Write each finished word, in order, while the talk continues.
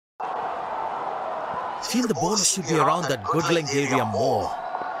Feel the ball should be around that good length area more.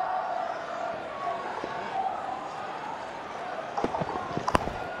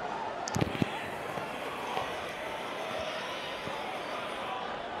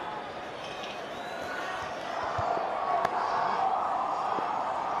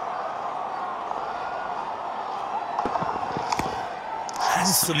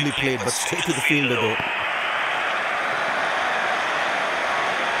 Handsomely played, but straight to the fielder though.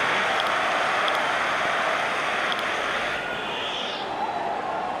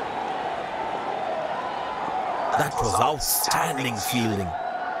 That was outstanding fielding.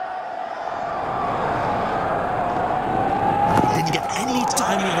 Didn't get any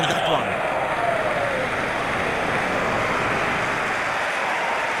timing on that one.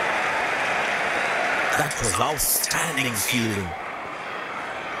 That was outstanding fielding.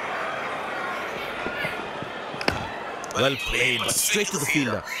 Well played, but straight to the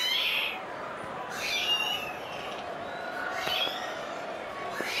fielder.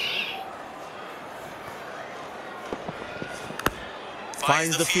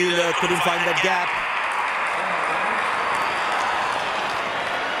 Finds the fielder, couldn't find that gap.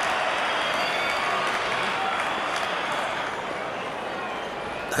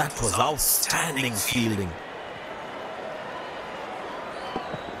 That was outstanding fielding.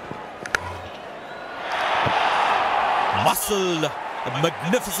 Muscle, a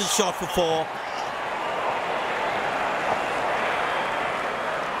magnificent shot for four.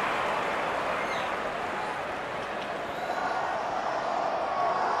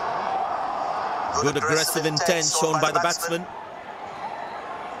 Good aggressive intent shown by the batsman.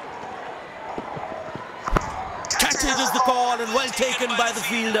 Catches is the call and well taken by the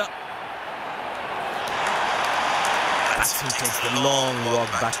fielder. Batsman takes the long walk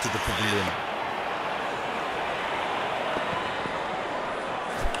back to the pavilion.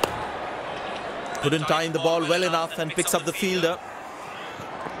 Couldn't time the ball well enough and picks up the fielder.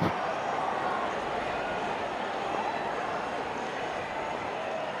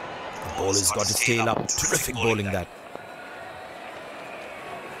 The bowler's got his tail up. Terrific bowling that.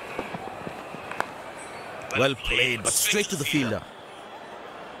 Well played, but straight to the fielder.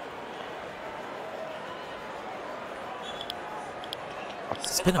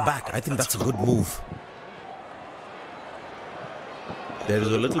 Spinner back. I think that's a good move. There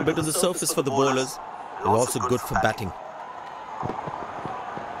is a little bit on the surface for the bowlers. It's also good for batting.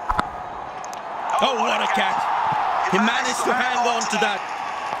 Oh, what a catch! He managed to hang on to that.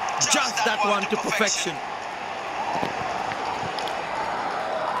 Just that one to perfection.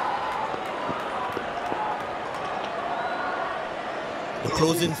 The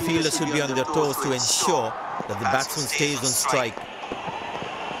closing fielders should be on their toes to ensure that the batsman stays on strike.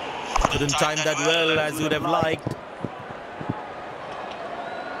 Couldn't time that well as you would have liked.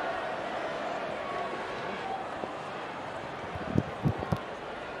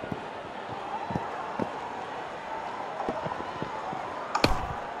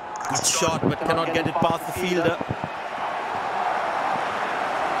 Good shot, but cannot get it past the fielder.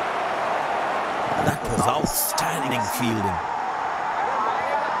 That was outstanding fielding.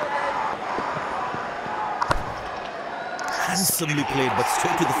 Handsomely played, but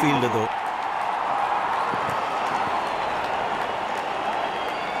straight to the fielder though.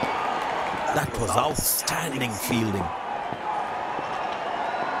 That was outstanding fielding.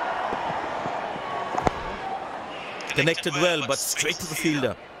 Connected well, but straight to the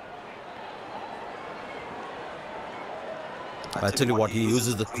fielder. I tell you what, he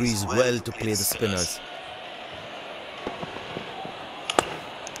uses the crease well to play the spinners.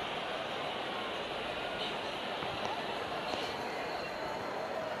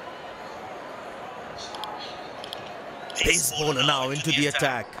 Pace bowler now into the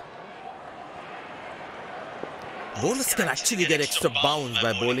attack. Bowlers can actually get extra bounce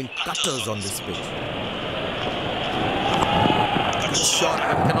by bowling cutters on this pitch. Good shot,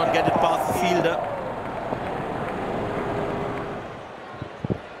 but cannot get it past the fielder.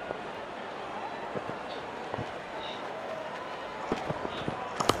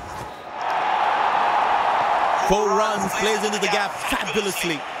 Four runs, plays into the gap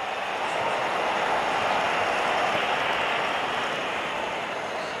fabulously.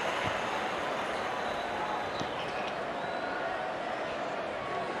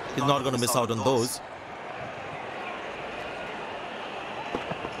 He's not going to miss out on those.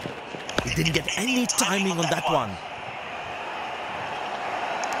 He didn't get any timing on that one.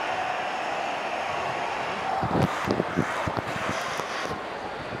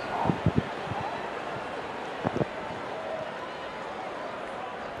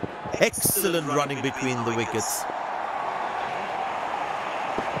 Excellent running between the wickets.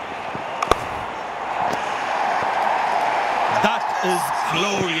 is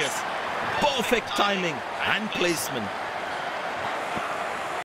glorious. Perfect timing and placement.